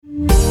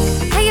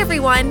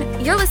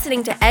everyone. You're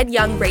listening to Ed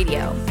Young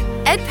Radio,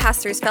 Ed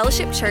Pastors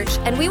Fellowship Church,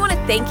 and we want to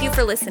thank you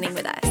for listening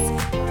with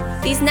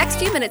us. These next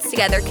few minutes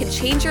together can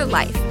change your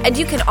life, and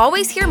you can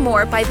always hear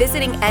more by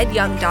visiting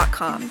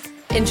edyoung.com.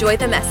 Enjoy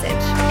the message.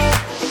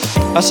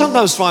 I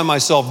sometimes find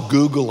myself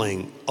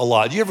Googling a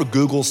lot. Do you ever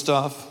Google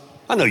stuff?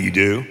 I know you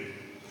do.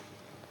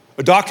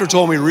 A doctor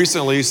told me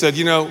recently, he said,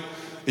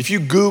 if you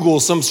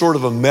Google some sort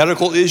of a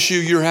medical issue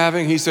you're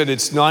having, he said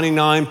it's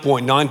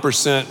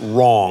 99.9%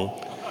 wrong.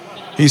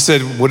 He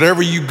said,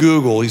 whatever you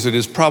Google, he said,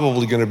 is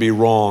probably going to be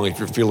wrong if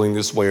you're feeling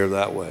this way or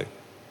that way.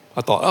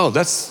 I thought,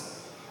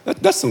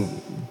 that's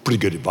some pretty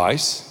good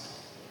advice.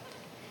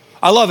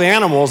 I love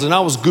animals, and I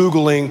was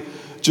Googling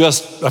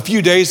just a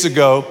few days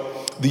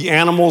ago the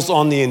animals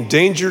on the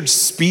endangered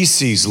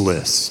species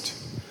list.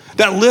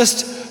 That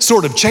list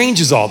sort of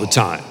changes all the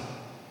time.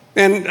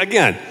 And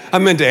again,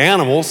 I'm into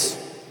animals,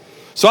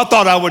 so I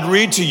thought I would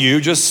read to you,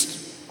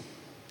 just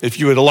if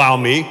you would allow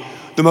me,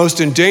 the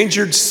most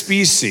endangered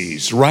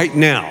species right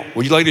now.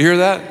 Would you like to hear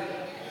that?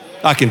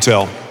 I can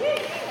tell.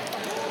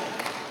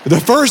 The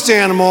first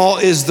animal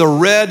is the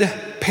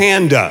red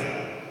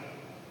panda.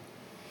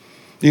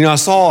 I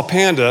saw a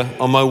panda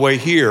on my way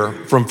here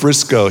from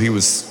Frisco. He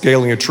was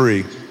scaling a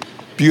tree.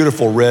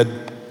 Beautiful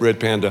red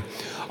panda.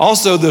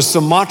 Also, the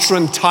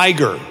Sumatran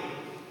tiger.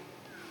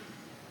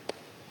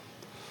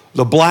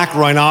 The black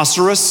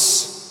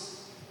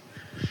rhinoceros.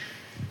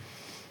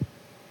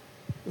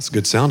 That's a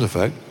good sound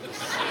effect.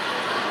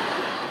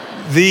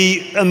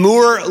 The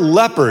Amur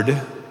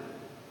leopard,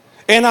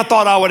 and I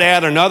thought I would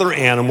add another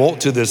animal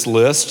to this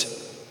list,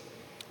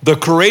 the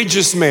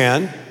courageous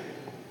man,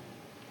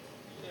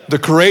 the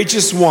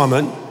courageous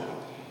woman,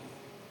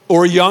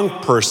 or a young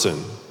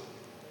person.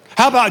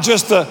 How about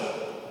just the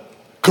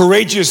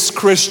courageous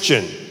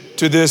Christian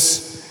to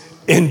this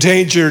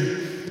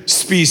endangered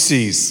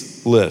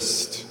species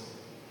list?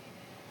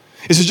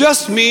 Is it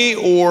just me,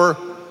 or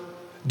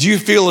do you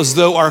feel as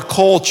though our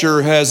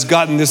culture has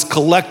gotten this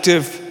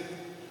collective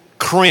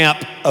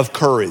cramp of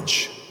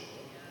courage?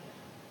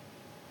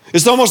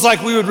 It's almost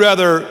like we would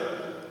rather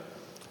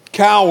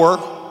cower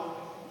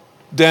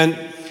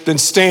than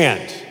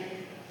stand.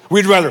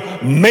 We'd rather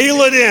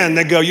mail it in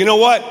than go, you know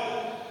what?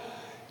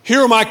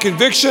 Here are my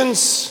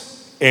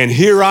convictions, and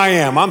here I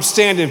am. I'm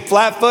standing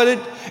flat-footed,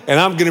 and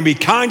I'm going to be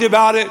kind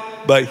about it,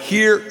 but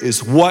here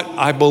is what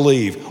I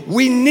believe.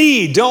 We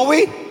need, don't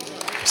we?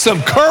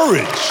 Some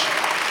courage.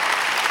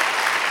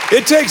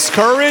 It takes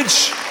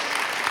courage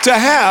to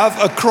have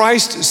a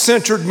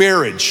Christ-centered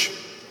marriage.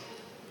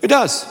 It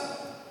does.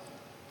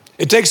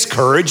 It takes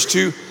courage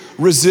to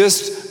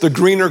resist the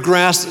greener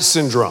grass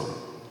syndrome.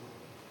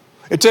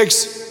 It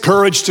takes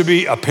courage to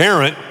be a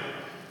parent.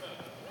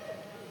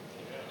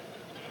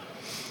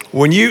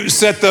 When you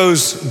set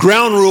those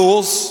ground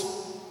rules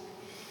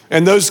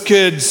and those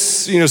kids,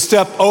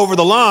 step over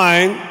the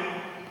line,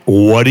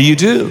 what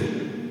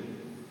do?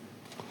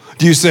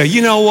 Do you say,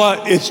 you know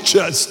what? It's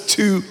just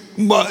too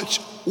much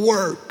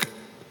work.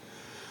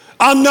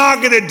 I'm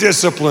not going to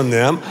discipline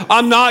them.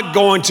 I'm not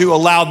going to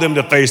allow them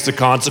to face the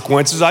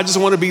consequences. I just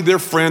want to be their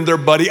friend, their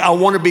buddy. I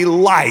want to be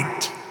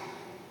liked.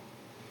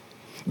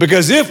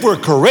 Because if we're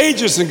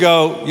courageous and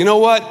go, you know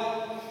what?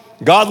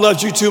 God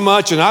loves you too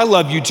much and I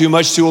love you too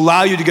much to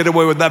allow you to get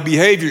away with that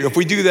behavior. If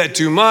we do that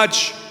too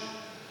much,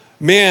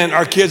 man,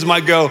 our kids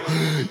might go,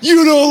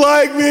 you don't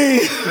like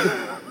me.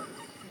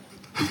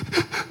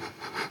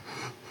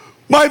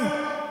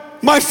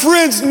 My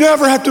friends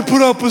never have to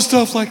put up with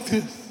stuff like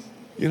this,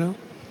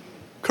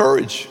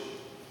 Courage.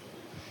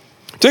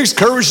 It takes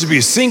courage to be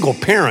a single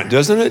parent,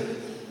 doesn't it?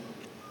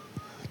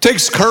 It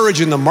takes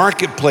courage in the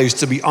marketplace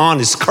to be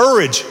honest.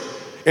 Courage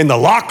in the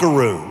locker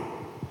room.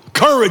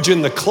 Courage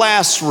in the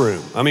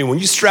classroom. When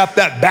you strap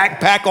that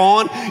backpack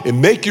on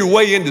and make your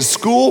way into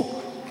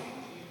school,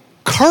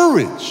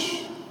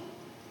 courage.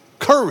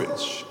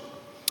 Courage.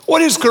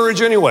 What is courage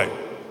anyway?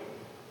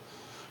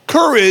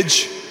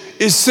 Courage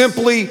is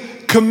simply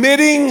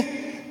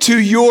committing to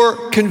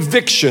your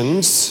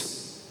convictions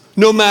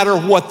no matter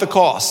what the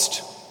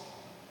cost.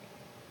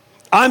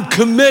 I'm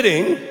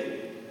committing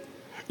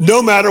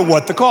no matter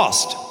what the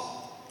cost.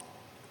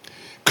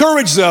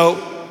 Courage, though,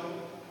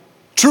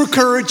 true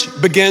courage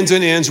begins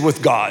and ends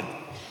with God.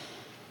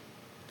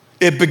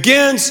 It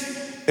begins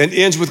and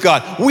ends with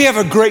God. We have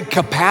a great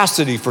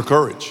capacity for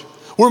courage.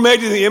 We're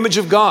made in the image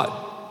of God.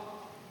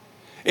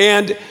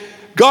 And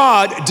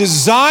God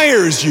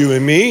desires you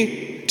and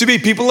me to be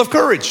people of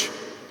courage.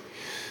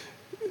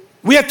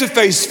 We have to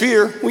face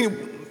fear. We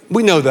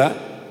know that.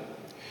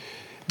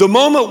 The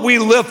moment we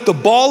lift the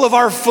ball of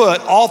our foot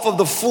off of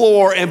the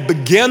floor and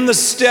begin the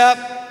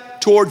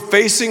step toward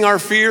facing our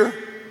fear,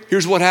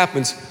 here's what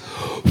happens.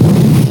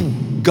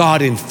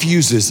 God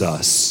infuses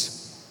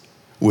us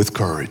with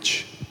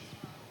courage.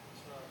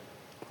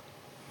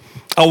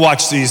 I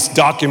watch these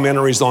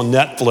documentaries on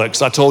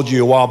Netflix. I told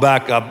you a while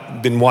back,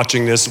 I've been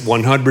watching this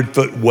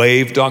 100-foot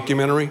wave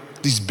documentary.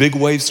 These big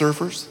wave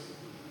surfers,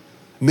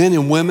 men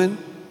and women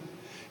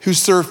who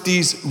surf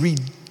these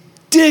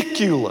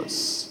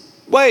ridiculous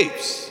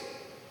waves.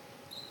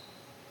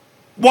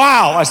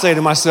 Wow, I say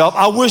to myself,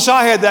 I wish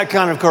I had that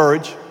kind of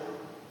courage.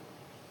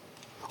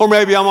 Or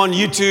maybe I'm on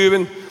YouTube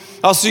and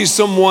I'll see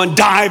someone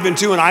dive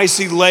into an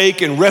icy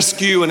lake and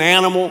rescue an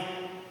animal,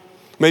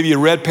 maybe a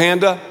red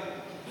panda.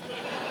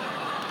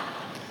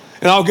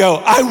 And I'll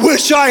go, I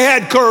wish I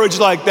had courage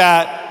like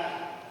that.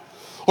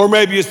 Or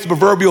maybe it's the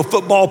proverbial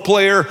football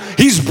player.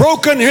 He's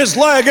broken his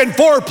leg in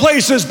 4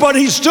 places, but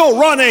he's still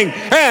running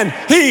and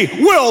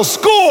he will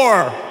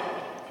score.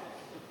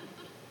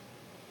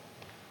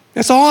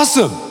 That's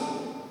awesome.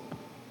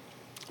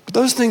 But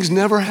those things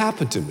never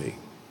happen to me.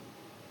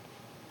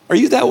 Are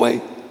you that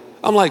way?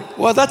 I'm like,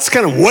 well, that's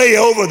kind of way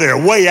over there,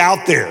 way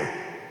out there.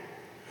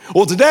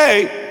 Well,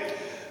 today,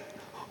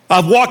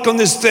 I've walked on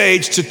this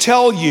stage to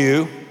tell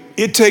you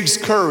it takes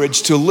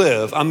courage to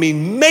live. I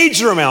mean,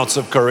 major amounts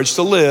of courage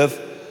to live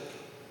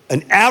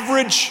an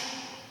average,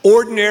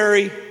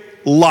 ordinary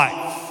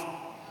life.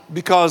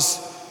 Because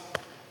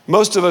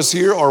most of us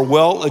here are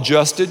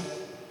well-adjusted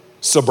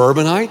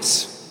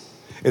suburbanites.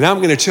 And I'm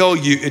going to tell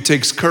you it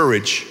takes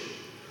courage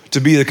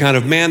to be the kind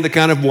of man, the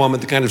kind of woman,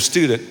 the kind of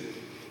student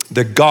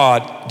that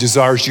God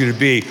desires you to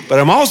be. But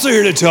I'm also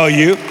here to tell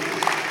you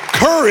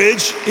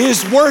courage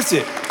is worth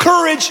it.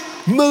 Courage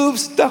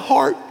moves the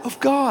heart of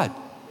God.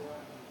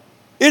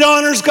 It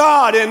honors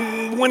God,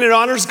 and when it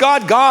honors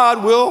God,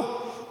 God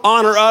will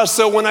honor us.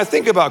 So when I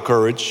think about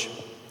courage,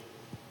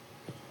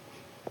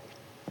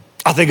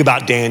 I think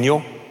about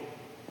Daniel.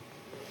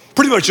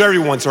 Pretty much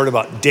everyone's heard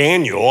about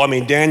Daniel. I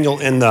mean, Daniel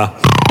in the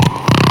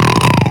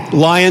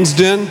lion's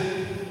den.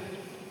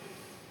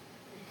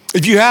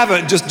 If you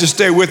haven't, just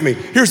stay with me.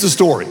 Here's the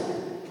story.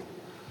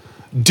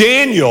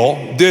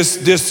 Daniel,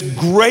 this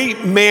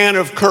great man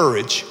of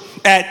courage,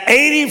 at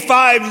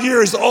 85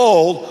 years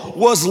old,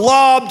 was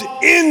lobbed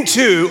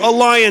into a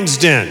lion's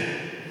den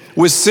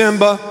with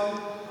Simba,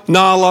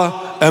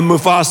 Nala, and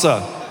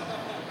Mufasa.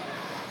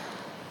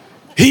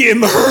 He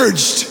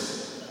emerged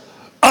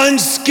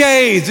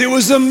unscathed. It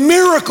was a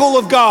miracle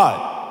of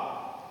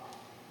God,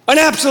 an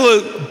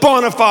absolute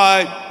bona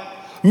fide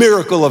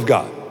miracle of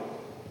God.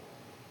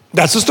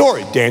 That's the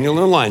story, Daniel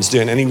in the lion's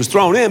den, and he was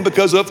thrown in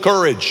because of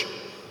courage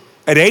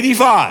at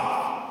 85.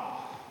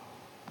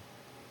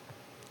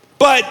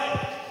 But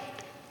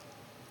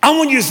I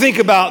want you to think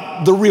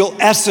about the real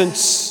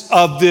essence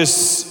of this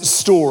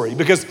story,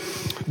 because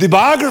the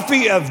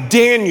biography of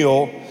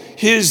Daniel,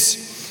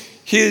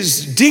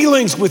 his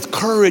dealings with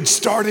courage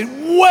started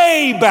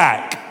way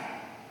back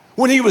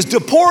when he was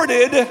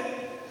deported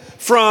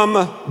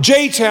from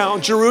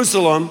J-Town,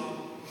 Jerusalem,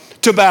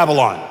 to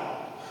Babylon.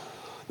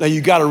 Now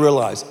you got to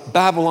realize,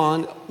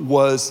 Babylon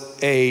was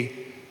a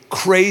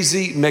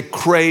crazy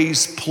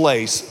McCrae's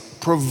place,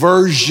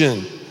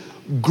 perversion,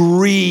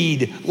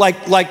 greed,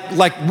 like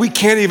we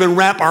can't even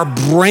wrap our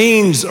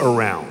brains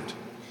around.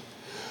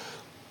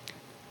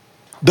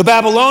 The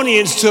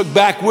Babylonians took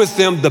back with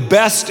them the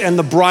best and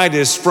the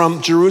brightest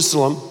from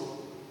Jerusalem.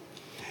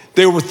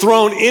 They were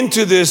thrown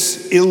into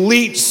this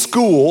elite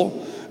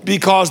school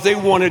because they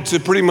wanted to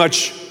pretty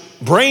much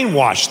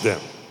brainwash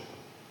them.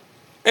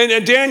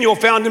 And Daniel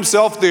found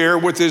himself there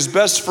with his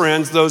best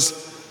friends, those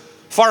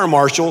fire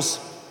marshals,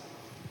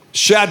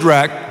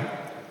 Shadrach,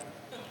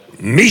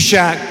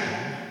 Meshach,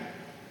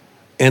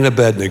 and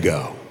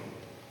Abednego.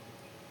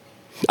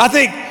 I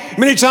think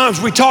many times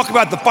we talk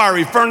about the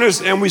fiery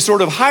furnace and we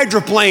sort of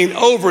hydroplane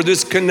over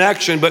this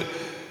connection, but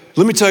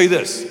let me tell you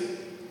this.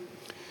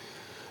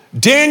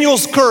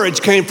 Daniel's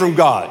courage came from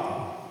God.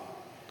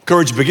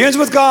 Courage begins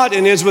with God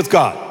and ends with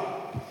God.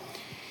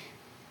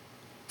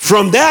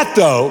 From that,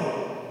 though,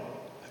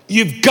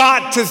 you've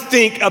got to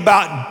think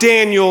about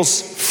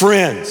Daniel's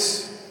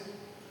friends.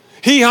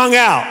 He hung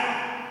out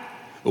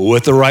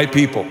with the right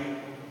people.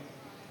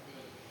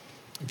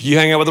 If you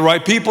hang out with the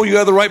right people, you go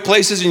to the right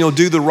places, and you'll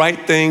do the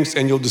right things,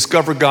 and you'll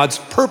discover God's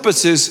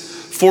purposes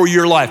for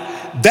your life.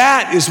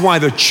 That is why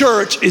the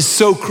church is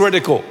so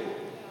critical.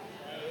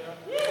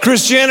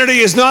 Christianity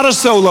is not a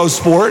solo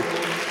sport.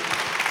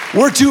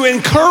 We're to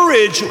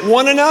encourage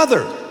one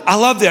another. I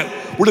love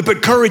that. We're to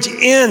put courage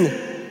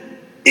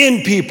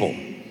in people.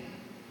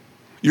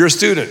 You're a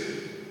student.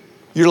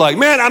 You're like,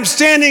 man, I'm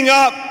standing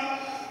up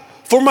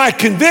for my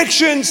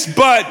convictions,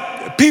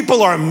 but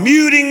people are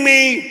muting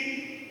me.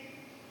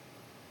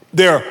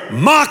 They're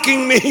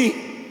mocking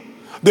me.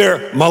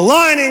 They're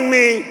maligning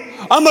me.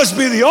 I must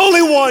be the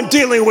only one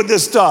dealing with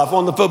this stuff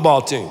on the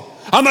football team.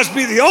 I must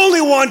be the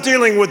only one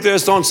dealing with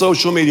this on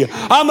social media.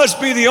 I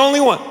must be the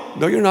only one.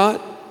 No, you're not.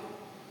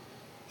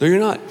 No, you're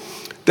not.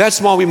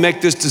 That's why we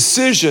make this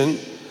decision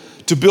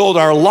to build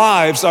our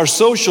lives, our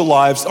social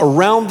lives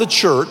around the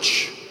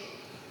church.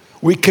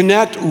 We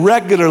connect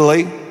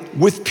regularly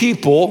with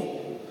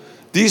people.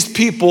 These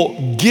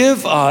people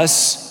give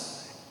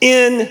us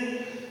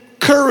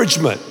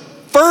encouragement.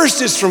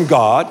 First is from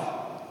God.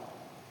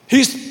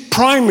 He's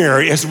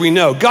primary, as we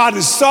know. God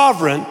is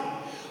sovereign,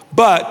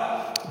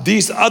 but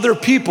these other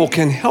people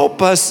can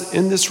help us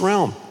in this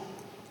realm.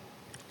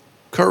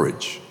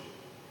 Courage.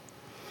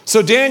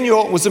 So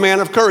Daniel was a man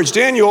of courage.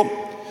 Daniel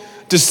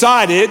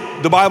decided,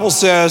 the Bible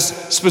says,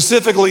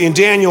 specifically in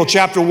Daniel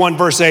chapter 1,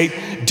 verse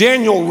 8,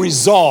 Daniel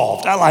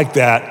resolved, I like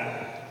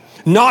that,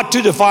 not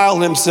to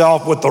defile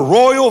himself with the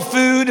royal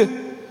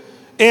food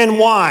and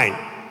wine.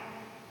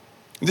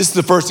 This is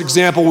the first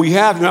example we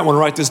have, you might want to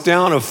write this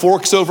down, of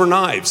forks over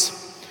knives.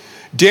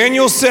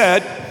 Daniel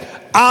said,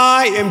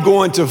 I am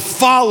going to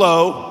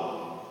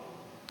follow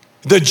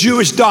the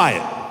Jewish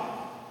diet.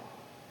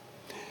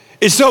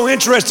 It's so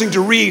interesting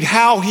to read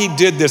how he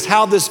did this,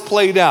 how this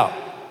played out.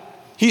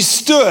 He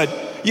stood,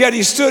 yet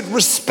he stood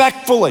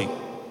respectfully.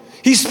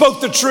 He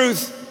spoke the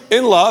truth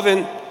in love,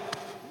 and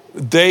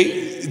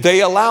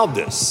they allowed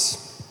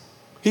this.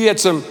 He had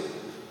some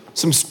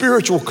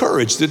spiritual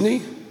courage, didn't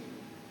he?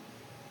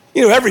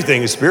 You know,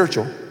 everything is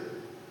spiritual.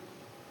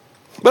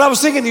 But I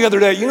was thinking the other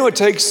day, you know, it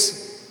takes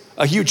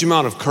a huge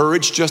amount of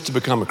courage just to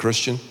become a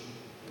Christian.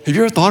 Have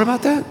you ever thought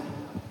about that?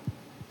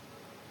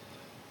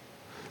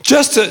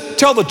 Just to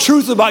tell the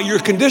truth about your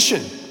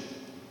condition.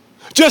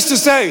 Just to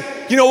say,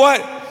 you know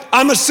what?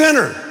 I'm a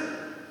sinner.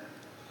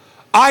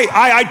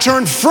 I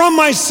turned from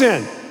my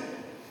sin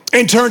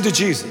and turned to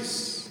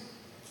Jesus.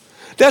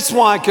 That's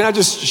why, can I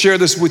just share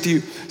this with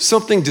you?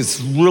 Something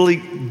that really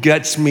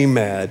gets me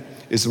mad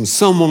is when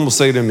someone will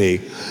say to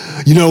me,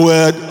 you know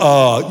what,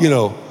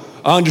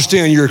 I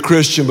understand you're a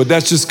Christian, but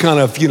that's just kind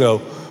of,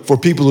 for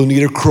people who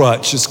need a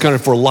crutch. It's kind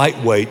of for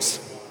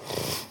lightweights.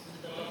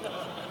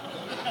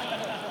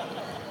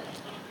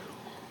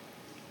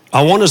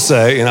 I want to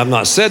say, and I've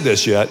not said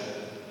this yet,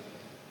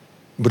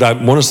 but I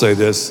want to say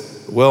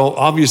this. Well,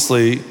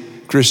 obviously,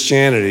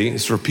 Christianity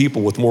is for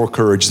people with more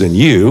courage than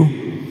you,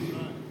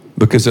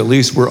 because at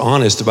least we're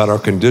honest about our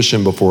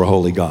condition before a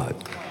holy God.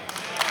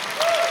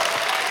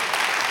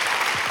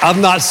 I've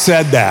not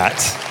said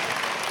that.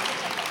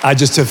 I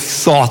just have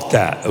thought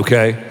that,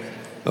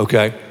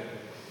 okay?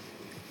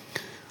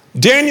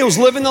 Daniel's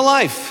living the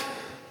life.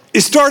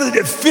 It started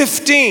at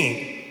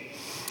 15.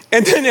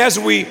 And then as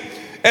we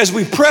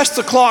press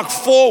the clock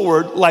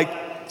forward, like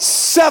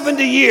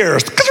 70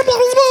 years,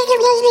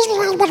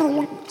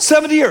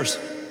 70 years,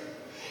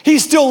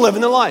 he's still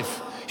living the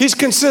life. He's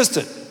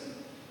consistent.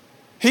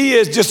 He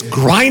is just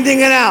grinding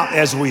it out,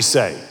 as we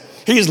say.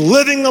 He's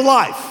living the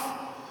life.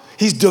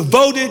 He's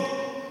devoted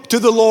to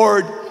the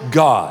Lord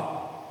God.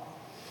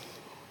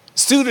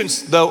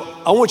 Students, though,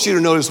 I want you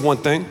to notice one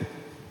thing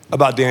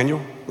about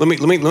Daniel. Let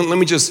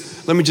me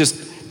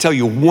just tell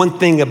you one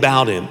thing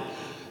about him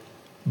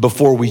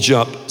before we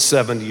jump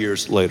 70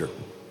 years later.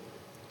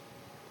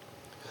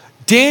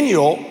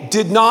 Daniel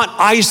did not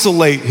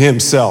isolate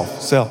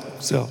himself.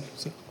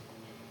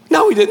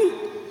 No, he didn't.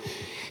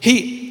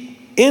 He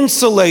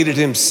insulated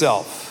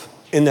himself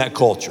in that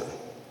culture.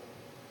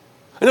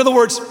 In other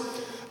words,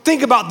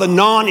 think about the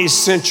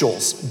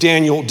non-essentials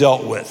Daniel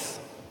dealt with.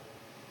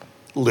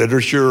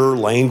 Literature,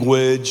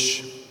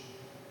 language,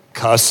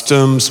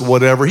 customs,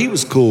 whatever. He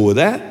was cool with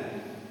that.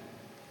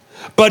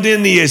 But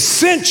in the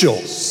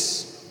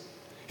essentials,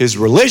 his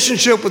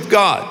relationship with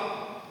God,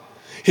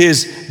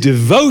 his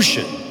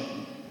devotion,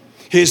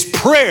 his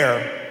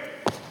prayer,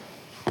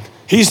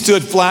 he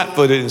stood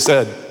flat-footed and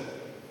said,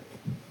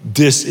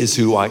 this is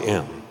who I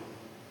am.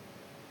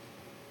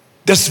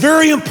 That's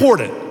very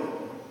important.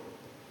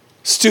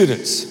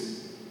 Students,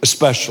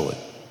 especially,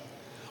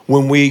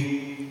 when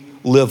we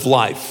live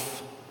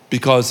life,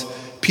 because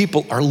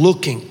people are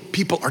looking,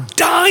 people are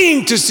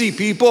dying to see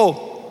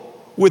people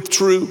with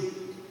true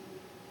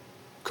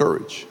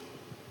courage.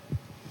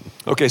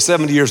 Okay,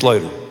 70 years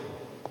later,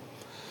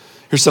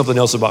 here's something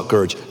else about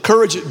courage.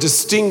 Courage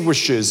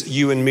distinguishes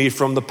you and me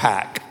from the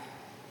pack.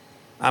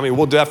 I mean,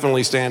 we'll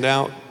definitely stand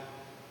out.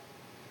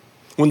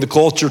 When the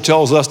culture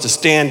tells us to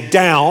stand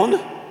down,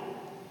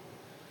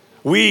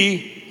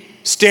 we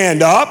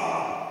stand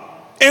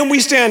up and we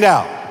stand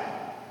out.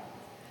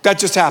 That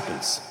just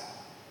happens.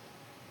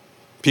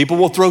 People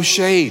will throw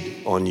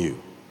shade on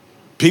you.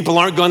 People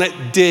aren't going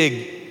to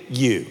dig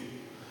you.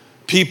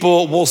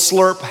 People will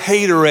slurp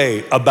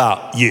haterade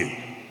about you.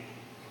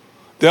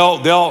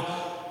 They'll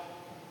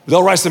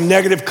write some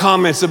negative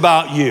comments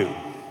about you.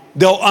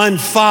 They'll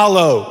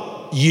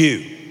unfollow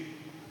you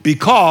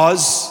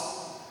because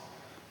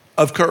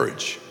of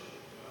courage.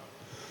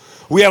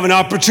 We have an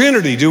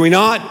opportunity, do we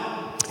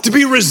not? To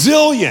be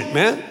resilient,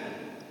 man.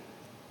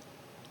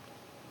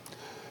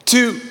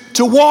 To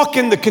walk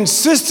in the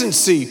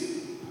consistency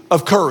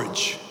of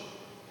courage.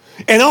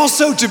 And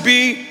also to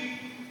be,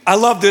 I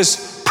love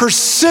this,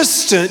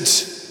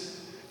 persistent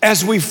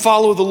as we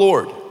follow the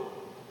Lord.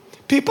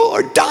 People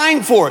are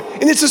dying for it,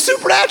 and it's a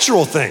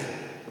supernatural thing.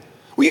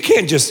 We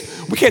can't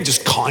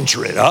just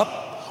conjure it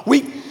up.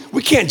 We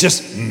can't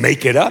just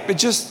make it up. It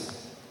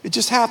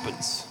just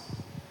happens.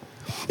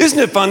 Isn't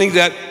it funny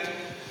that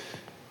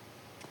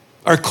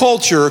our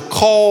culture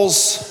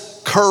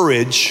calls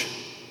courage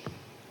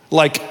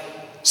like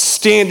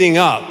standing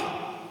up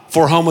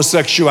for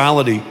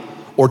homosexuality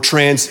or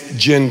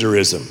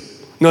transgenderism?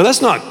 No,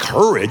 that's not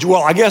courage.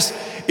 Well, I guess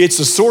it's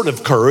a sort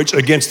of courage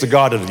against the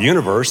God of the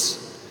universe,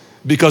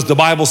 because the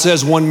Bible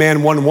says one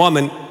man, one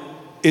woman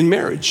in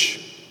marriage.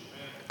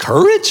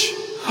 Courage?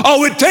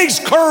 Oh, it takes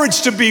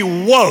courage to be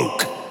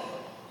woke.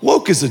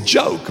 Woke is a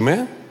joke,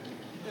 man.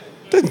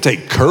 It doesn't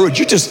take courage.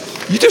 You're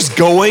just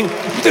going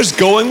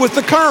with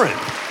the current.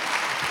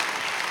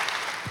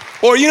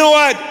 Or you know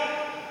what?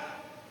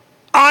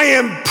 I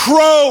am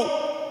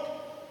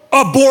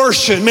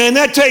pro-abortion. Man,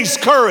 that takes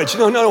courage.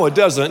 No, it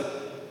doesn't.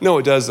 No,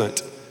 it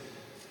doesn't.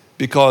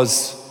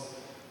 Because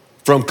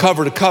from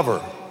cover to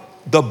cover,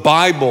 the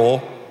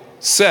Bible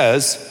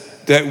says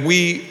that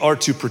we are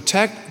to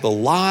protect the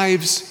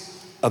lives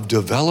of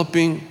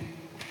developing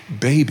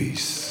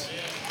babies.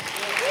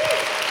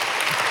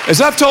 As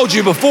I've told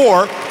you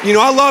before,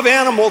 I love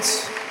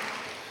animals.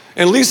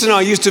 And Lisa and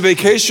I used to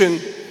vacation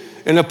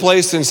in a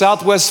place in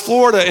Southwest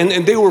Florida,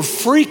 and they were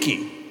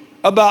freaky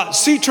about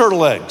sea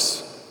turtle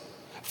eggs.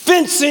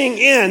 Fencing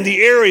in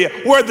the area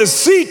where the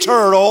sea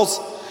turtles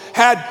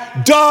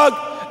had dug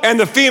and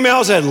the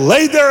females had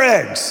laid their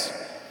eggs.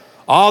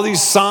 All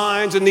these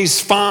signs and these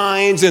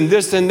fines and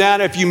this and that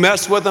if you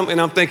mess with them.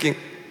 And I'm thinking,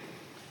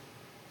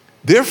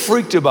 they're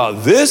freaked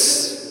about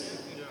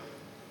this,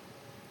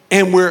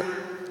 and we're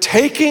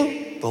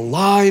taking the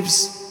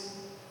lives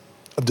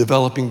of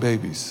developing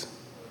babies.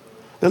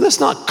 Now,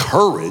 that's not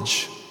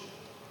courage.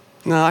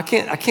 No, I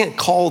can't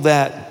call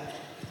that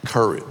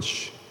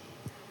courage.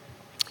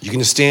 You're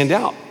going to stand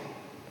out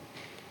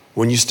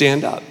when you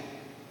stand up.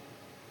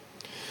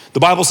 The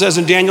Bible says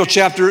in Daniel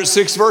chapter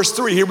 6, verse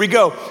 3, here we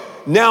go.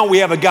 Now we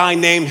have a guy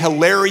named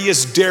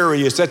Hilarious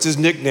Darius. That's his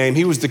nickname.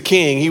 He was the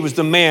king. He was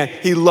the man.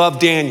 He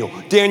loved Daniel.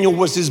 Daniel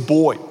was his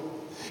boy.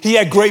 He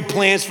had great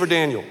plans for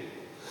Daniel.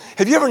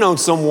 Have you ever known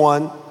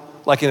someone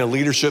like in a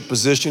leadership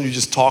position who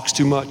just talks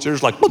too much? They're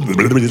just like,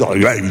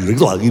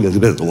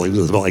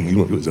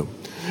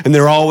 and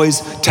they're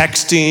always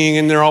texting,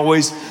 and they're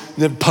always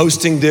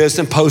posting this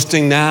and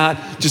posting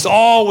that, just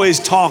always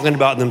talking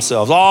about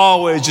themselves,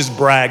 always just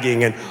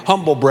bragging and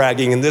humble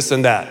bragging and this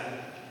and that.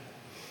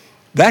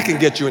 That can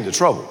get you into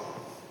trouble.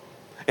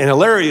 And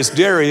Hilarious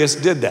Darius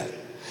did that.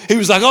 He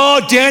was like, oh,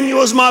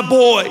 Daniel is my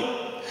boy.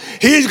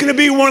 He's going to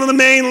be one of the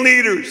main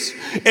leaders.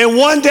 And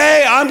one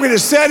day I'm going to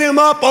set him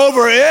up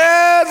over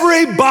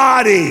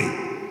everybody.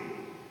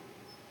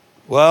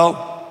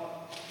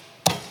 Well,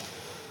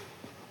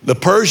 the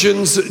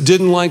Persians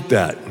didn't like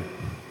that.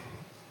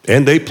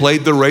 And they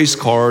played the race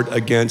card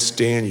against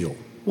Daniel.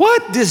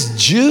 What? This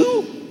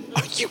Jew?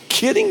 Are you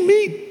kidding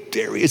me?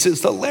 Darius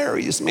is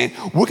hilarious, man. You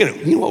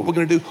know what we're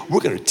going to do?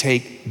 We're going to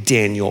take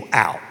Daniel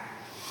out.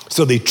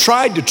 So they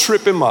tried to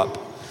trip him up.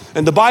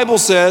 And the Bible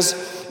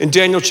says in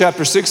Daniel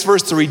chapter 6,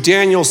 verse 3,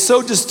 Daniel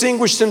so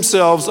distinguished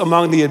himself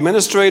among the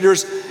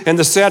administrators and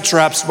the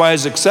satraps by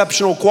his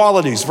exceptional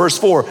qualities. Verse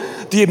 4,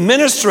 the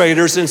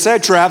administrators and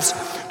satraps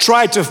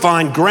tried to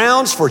find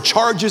grounds for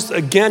charges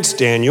against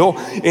Daniel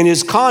in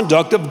his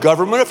conduct of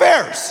government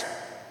affairs,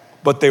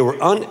 but they were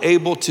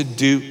unable to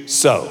do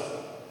so.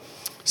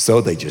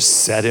 So they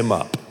just set him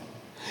up.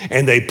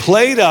 And they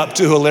played up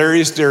to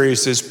Hilarious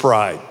Darius's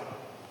pride.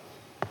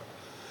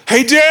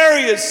 Hey,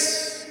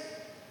 Darius,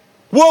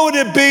 what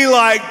would it be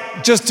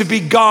like just to be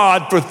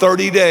God for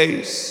 30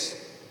 days?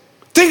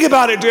 Think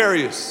about it,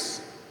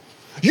 Darius.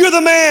 You're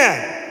the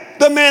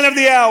man of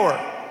the hour.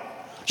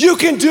 You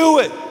can do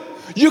it.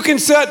 You can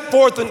set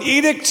forth an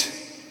edict,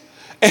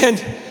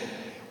 and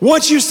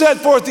once you set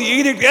forth the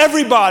edict,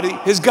 everybody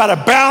has got to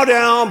bow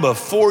down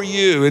before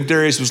you. And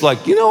Darius was like,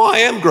 I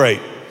am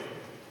great.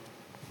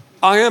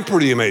 I am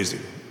pretty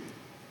amazing.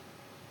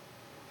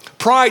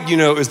 Pride,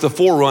 is the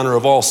forerunner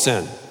of all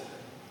sin.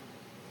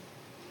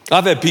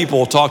 I've had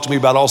people talk to me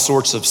about all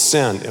sorts of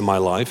sin in my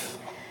life.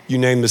 You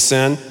name the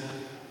sin,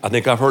 I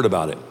think I've heard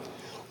about it.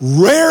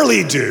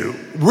 Rarely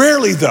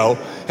though,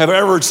 have I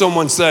ever heard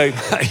someone say,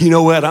 you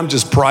know what, I'm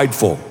just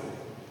prideful.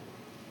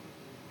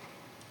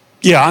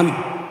 Yeah,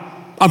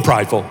 I'm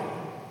prideful.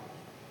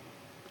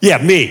 Yeah,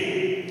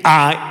 me.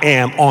 I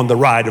am on the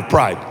ride of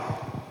pride.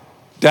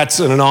 That's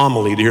an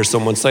anomaly to hear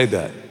someone say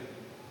that.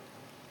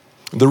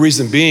 The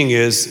reason being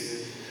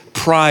is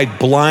pride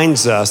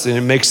blinds us and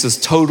it makes us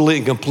totally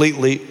and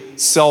completely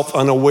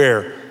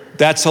self-unaware.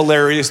 That's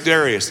Hilarious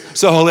Darius.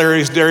 So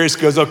Hilarious Darius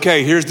goes,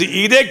 okay, here's the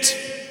edict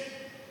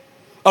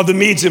of the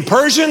Medes and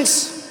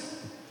Persians.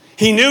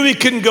 He knew he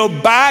couldn't go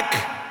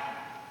back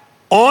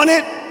on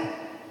it.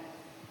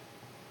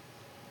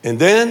 And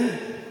then,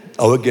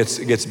 it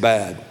gets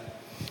bad.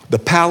 The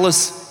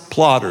palace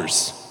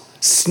plotters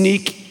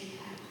sneak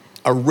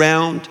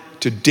around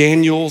to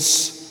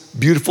Daniel's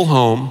beautiful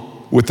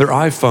home with their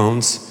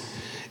iPhones,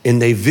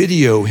 and they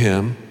video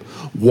him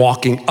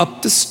walking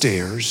up the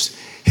stairs,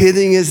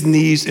 hitting his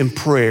knees in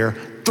prayer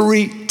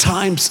 3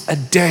 times a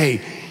day,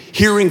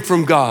 hearing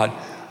from God,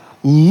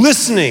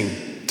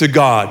 listening to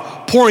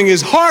God, pouring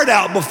his heart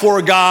out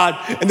before God,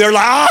 and they're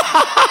like,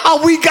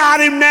 we got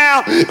him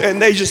now.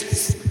 And they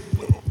just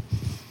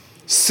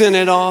sent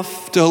it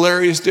off to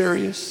Hilarious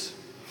Darius.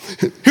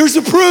 Here's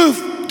the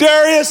proof.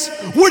 Darius,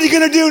 what are you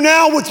going to do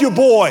now with your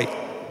boy?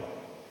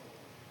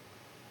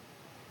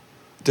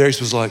 Darius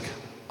was like,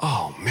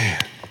 oh,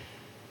 man.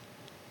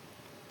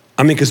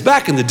 Because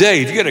back in the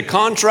day, if you get a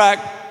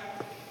contract,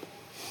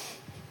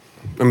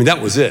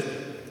 that was it.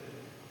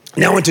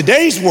 Now, in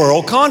today's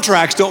world,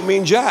 contracts don't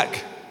mean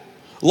jack.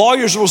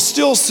 Lawyers will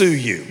still sue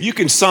you. You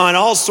can sign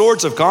all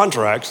sorts of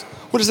contracts.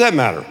 What does that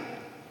matter?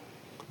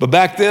 But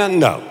back then,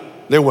 no,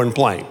 they weren't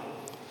playing.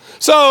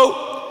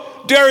 So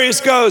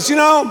Darius goes,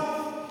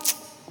 I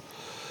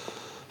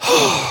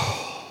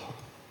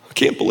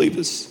can't believe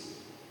this.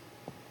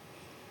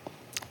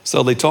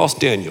 So they tossed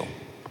Daniel.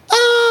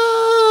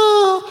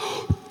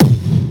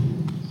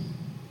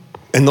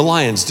 And the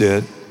lion's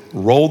den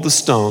rolled the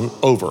stone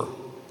over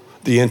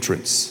the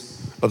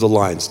entrance of the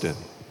lion's den.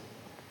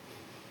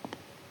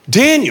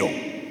 Daniel,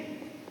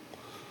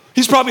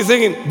 he's probably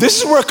thinking, this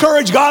is where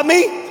courage got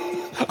me?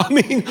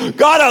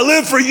 God, I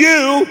live for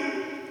you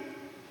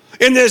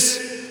in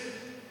this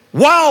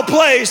wild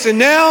place, and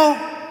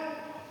now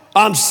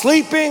I'm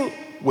sleeping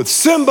with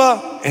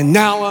Simba and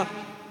Nala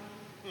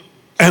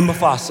and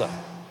Mufasa.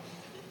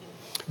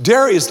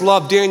 Darius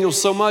loved Daniel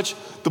so much,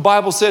 the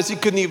Bible says he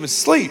couldn't even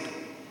sleep.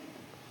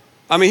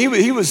 He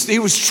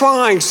was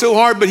trying so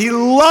hard, but he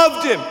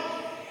loved him.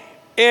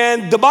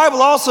 And the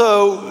Bible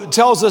also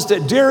tells us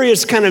that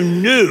Darius kind of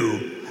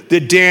knew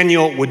that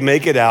Daniel would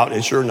make it out.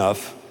 And sure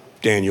enough,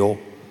 Daniel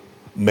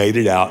made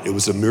it out. It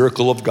was a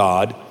miracle of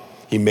God.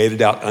 He made it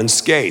out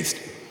unscathed.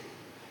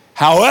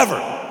 However,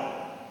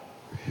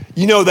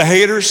 the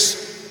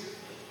haters?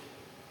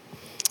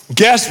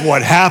 Guess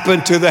what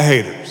happened to the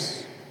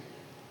haters?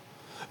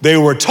 They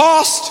were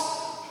tossed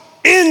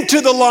into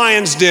the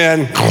lion's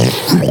den,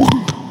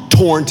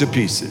 torn to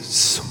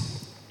pieces.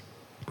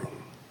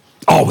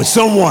 Oh, when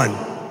someone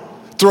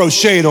throws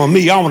shade on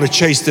me, I want to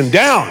chase them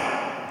down.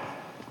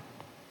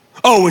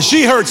 Oh, when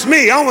she hurts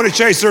me, I want to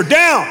chase her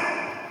down.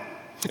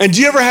 And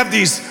do you ever have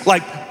these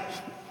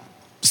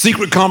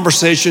secret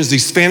conversations,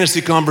 these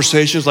fantasy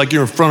conversations, like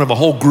you're in front of a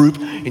whole group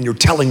and you're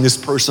telling this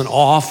person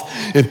off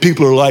and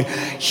people are like,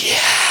 yeah,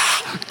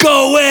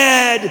 go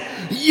Ed.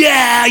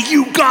 Yeah,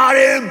 you got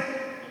him.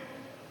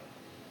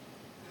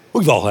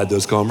 We've all had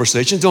those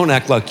conversations. Don't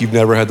act like you've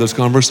never had those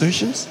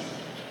conversations.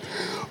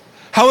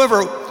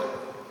 However,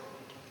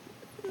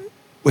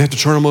 we have to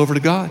turn them over to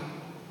God.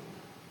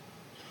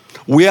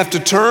 We have to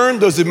turn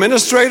those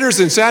administrators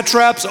and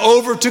satraps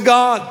over to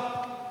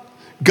God.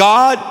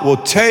 God will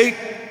take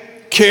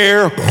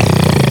care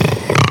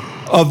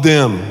of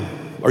them.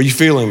 Are you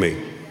feeling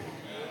me?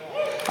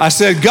 I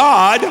said,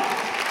 God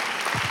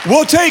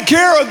will take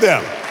care of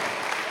them.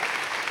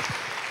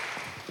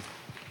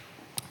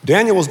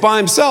 Daniel was by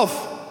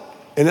himself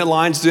in that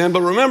lion's den,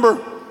 but remember,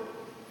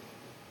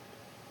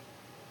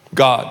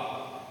 God.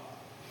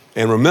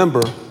 And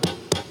remember,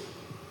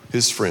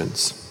 his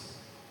friends.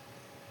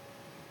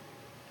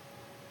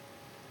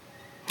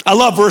 I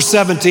love verse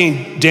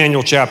 17,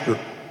 Daniel chapter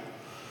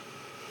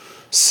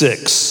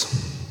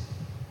 6.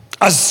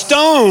 A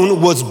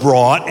stone was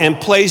brought and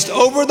placed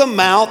over the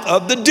mouth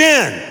of the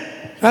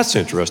den. That's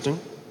interesting.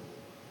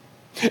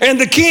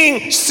 And the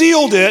king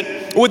sealed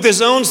it with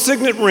his own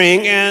signet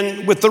ring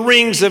and with the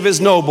rings of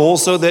his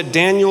nobles so that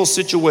Daniel's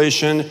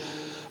situation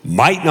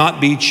might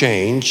not be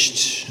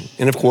changed.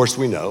 And of course,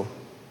 we know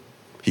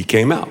he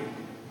came out.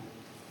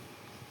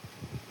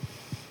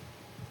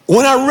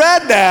 When I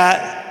read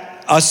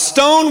that, a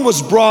stone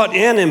was brought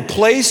in and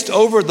placed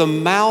over the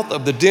mouth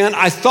of the den,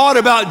 I thought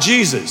about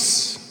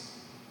Jesus.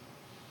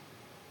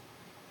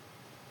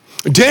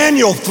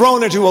 Daniel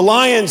thrown into a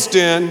lion's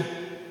den,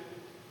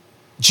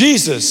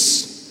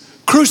 Jesus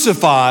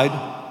crucified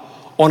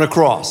on a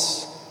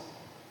cross.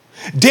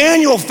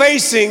 Daniel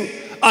facing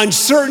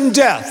uncertain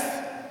death.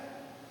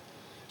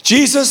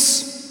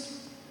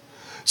 Jesus,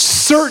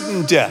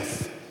 certain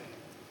death.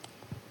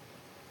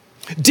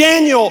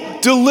 Daniel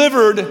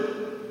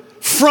delivered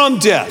from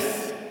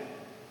death.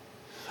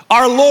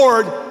 Our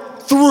Lord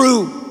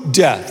through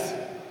death.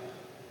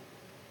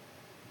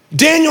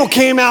 Daniel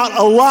came out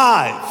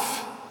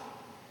alive.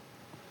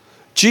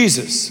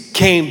 Jesus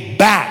came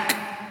back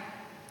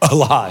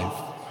alive.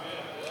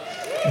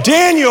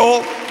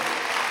 Daniel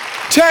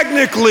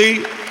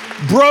technically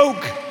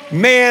broke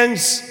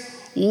man's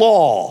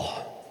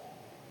law,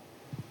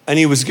 and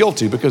he was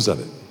guilty because of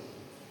it.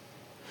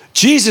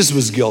 Jesus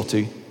was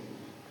guilty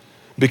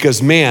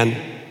because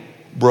man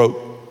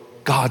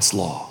broke God's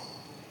law.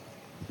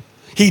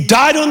 He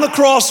died on the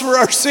cross for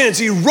our sins.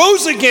 He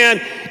rose again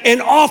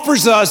and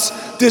offers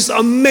us this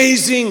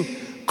amazing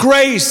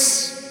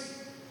grace.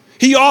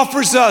 He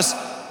offers us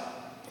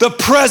the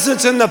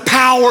presence and the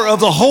power of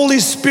the Holy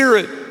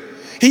Spirit.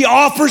 He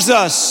offers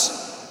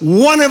us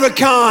one of a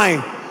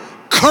kind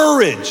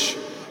courage.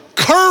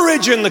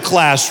 Courage in the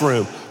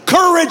classroom,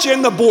 courage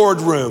in the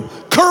boardroom,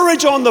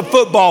 courage on the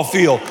football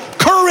field,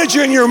 courage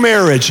in your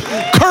marriage,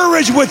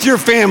 courage with your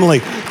family,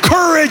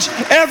 courage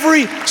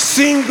every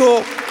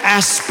single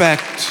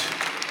aspect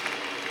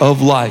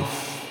of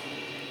life.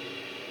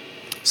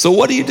 So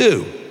what do you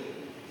do?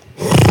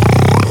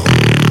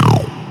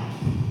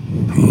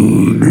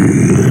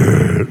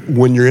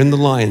 When you're in the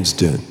lion's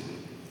den.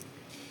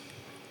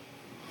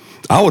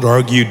 I would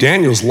argue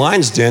Daniel's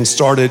lion's den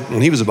started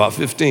when he was about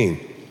 15.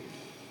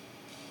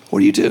 What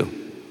do?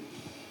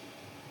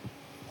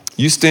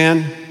 You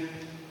stand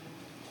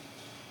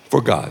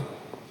for God.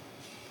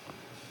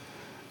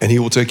 And he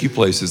will take you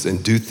places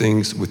and do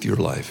things with your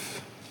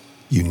life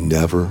you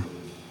never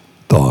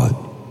thought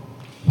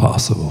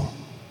possible.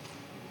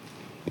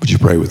 Would you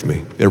pray with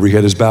me? Every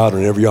head is bowed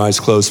and every eye is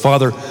closed.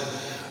 Father,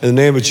 in the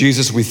name of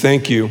Jesus, we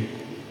thank you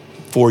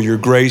for your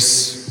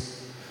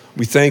grace.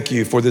 We thank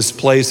you for this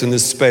place and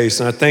this space.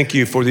 And I thank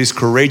you for these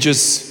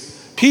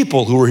courageous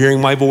people who are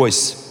hearing my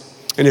voice.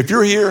 And if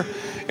you're here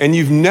and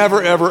you've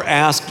never, ever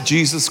asked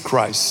Jesus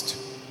Christ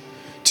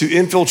to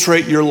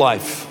infiltrate your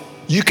life,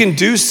 you can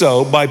do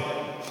so by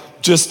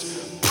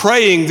just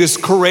praying this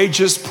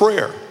courageous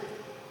prayer.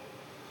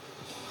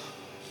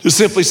 Just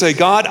simply say,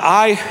 God,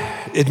 I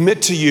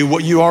admit to you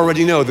what you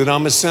already know, that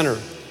I'm a sinner,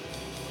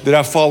 that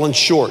I've fallen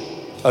short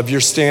of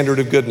your standard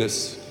of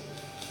goodness.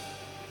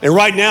 And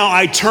right now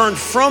I turn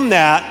from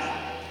that,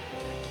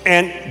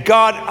 and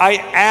God, I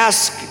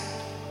ask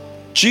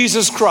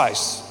Jesus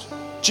Christ,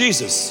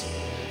 Jesus,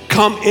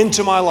 come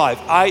into my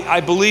life.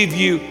 I believe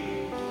you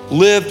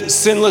lived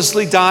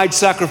sinlessly, died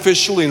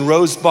sacrificially, and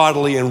rose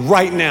bodily, and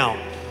right now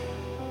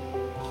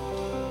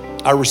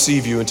I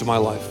receive you into my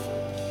life.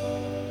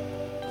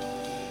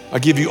 I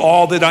give you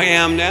all that I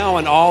am now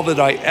and all that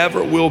I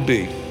ever will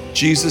be.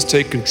 Jesus,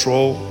 take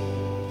control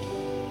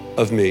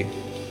of me.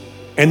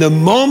 And the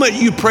moment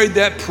you prayed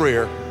that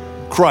prayer,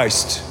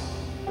 Christ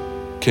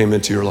came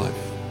into your life.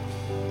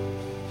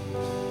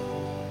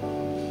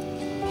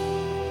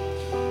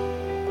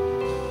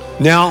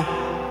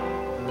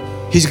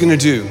 Now, he's going to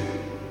do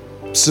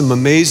some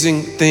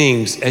amazing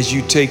things as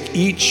you take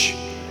each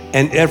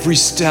and every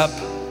step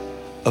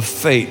of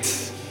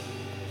faith,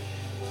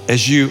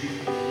 as you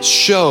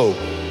show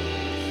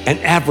and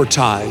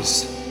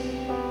advertise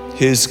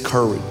his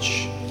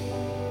courage.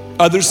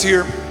 Others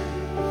here,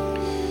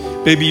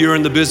 maybe you're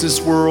in the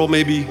business world,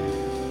 maybe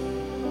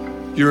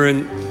you're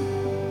in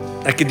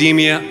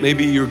academia,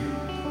 maybe you're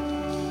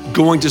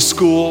going to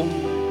school,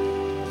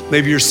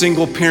 maybe you're a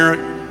single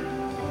parent,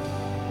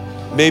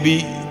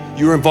 maybe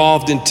you're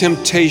involved in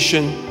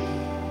temptation.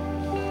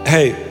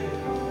 Hey,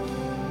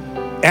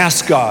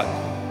 ask God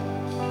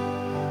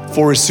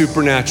for his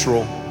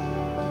supernatural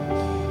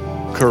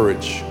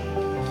courage.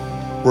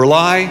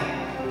 Rely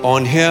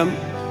on him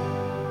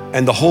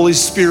and the Holy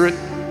Spirit.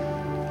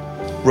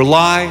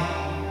 Rely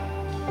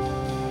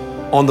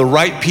on the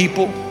right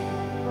people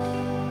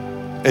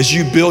as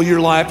you build your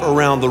life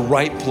around the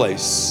right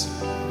place.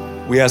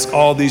 We ask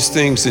all these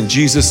things in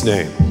Jesus'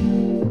 name.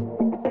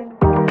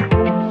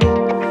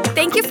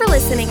 Thank you for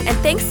listening, and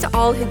thanks to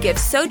all who give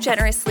so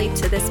generously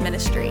to this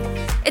ministry.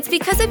 It's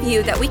because of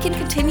you that we can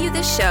continue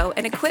this show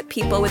and equip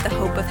people with the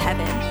hope of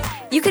heaven.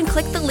 You can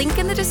click the link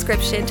in the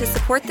description to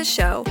support the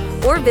show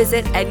or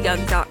visit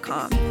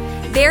edyoung.com.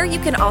 There you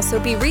can also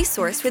be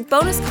resourced with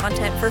bonus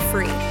content for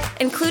free,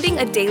 including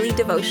a daily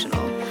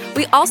devotional.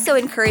 We also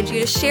encourage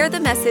you to share the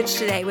message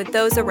today with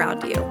those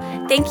around you.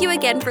 Thank you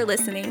again for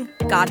listening.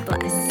 God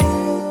bless.